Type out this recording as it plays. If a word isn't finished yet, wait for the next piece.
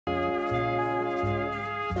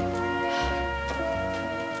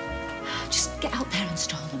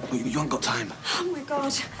install them. Well, you haven't got time. Oh, my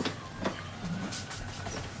God.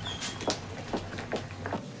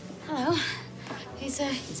 Hello. Is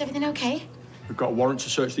everything okay? We've got a warrant to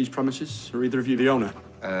search these premises. Are either of you the owner?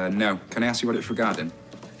 No. Can I ask you what it's regarding?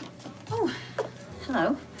 Oh,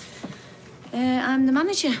 hello. I'm the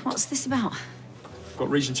manager. What's this about? Got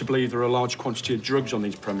reason to believe there are a large quantity of drugs on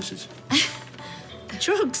these premises.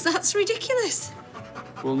 Drugs? That's ridiculous.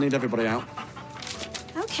 We'll need everybody out.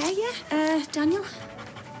 Okay, yeah. Daniel?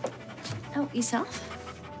 Help yourself.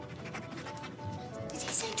 Did he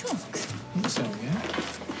say drugs? I think so, yeah.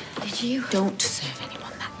 Did you? Don't serve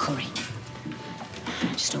anyone that curry.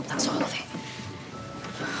 I just hope that's all of it.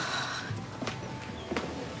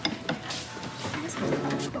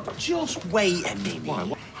 Just wait a minute. Why?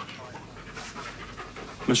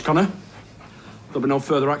 Miss Connor, there'll be no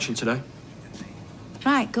further action today.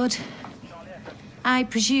 Right, good. I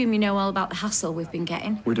presume you know all about the hassle we've been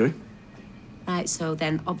getting. We do. Right, so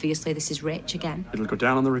then obviously this is Rich again. It'll go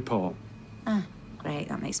down on the report. Ah, great.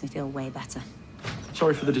 That makes me feel way better.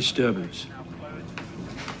 Sorry for the disturbance.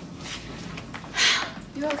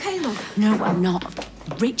 You okay, love? No, I'm not.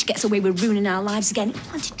 Rich gets away with ruining our lives again. He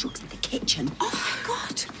planted drugs in the kitchen. Oh, my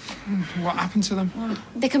God. What happened to them?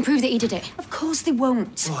 They can prove that he did it. Of course they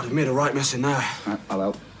won't. Oh, they've made a right mess in there. I'll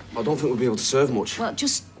help. I don't think we'll be able to serve much. Well,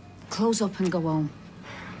 just close up and go home.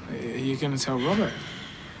 Are you going to tell Robert?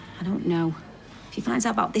 I don't know. If he finds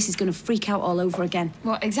out about this, he's going to freak out all over again.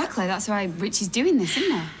 Well, exactly. That's why Rich is doing this, isn't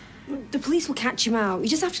there? The police will catch him out. You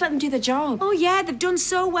just have to let them do their job. Oh, yeah, they've done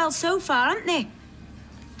so well so far, haven't they?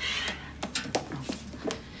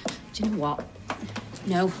 Do you know what?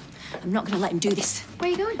 No, I'm not going to let him do this. Where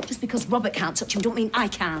are you going? Just because Robert can't touch him don't mean I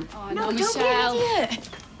can. Oh, no, no, don't Michelle. be an idiot.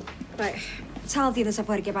 Right, tell the others I've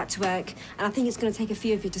got to get back to work, and I think it's going to take a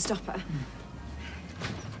few of you to stop her.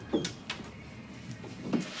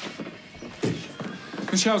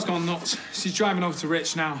 Michelle's gone nuts. She's driving over to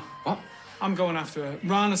Rich now. What? I'm going after her.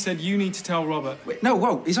 Rana said you need to tell Robert. Wait, no,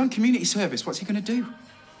 whoa. He's on community service. What's he going to do?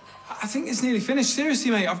 I think it's nearly finished.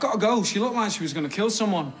 Seriously, mate, I've got to go. She looked like she was going to kill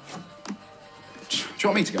someone. Do you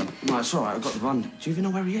want me to go? No, it's all right. I've got the van. Do you even know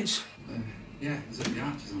where he is? Yeah, he's at the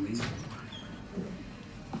arches on these.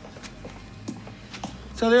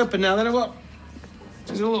 So they're open now, then, or what?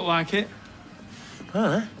 Does it look like it?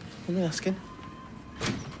 Huh? What are you asking?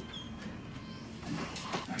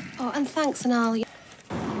 Oh, and thanks, Anal. Michelle,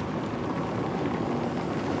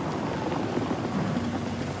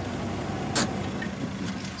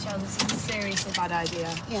 this is a seriously bad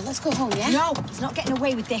idea. Yeah, let's go home, yeah? No, he's not getting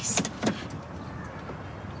away with this.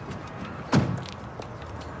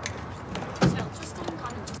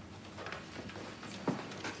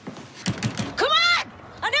 Come on!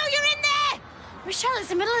 I know you're in there! Michelle, it's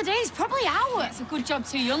the middle of the day. It's probably ours. It's a good job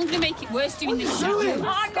too. You're only going to make it worse doing this. doing?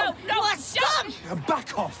 Oh, no, Stop!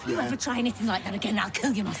 Back off, You yeah? ever try anything like that again, I'll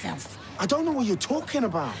kill you myself. I don't know what you're talking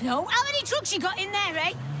about. No? How many drugs you got in there,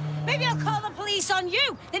 eh? Maybe I'll call the police on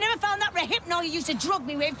you. They never found that Rehypnol you used to drug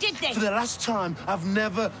me with, did they? For the last time, I've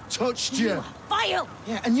never touched You you. are vile.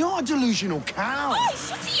 Yeah, and you're a delusional cow. Oh,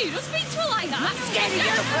 shut it, you. Don't speak to her like that. I'm scared of you.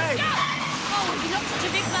 Hey. Oh, you're not such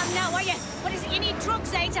a big man now, are you? What is it, you need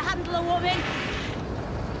drugs, eh, to handle a woman?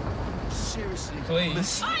 Seriously.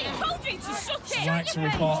 Please. I told you to shut it. I'd like to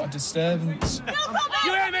report a disturbance. No, Robert!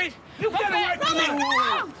 You hear me? You get away from me!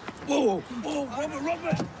 Robert, no! Whoa, whoa,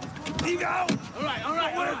 Robert! Leave it out! All right,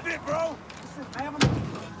 not worth it, bro! I haven't...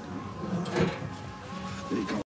 There you go.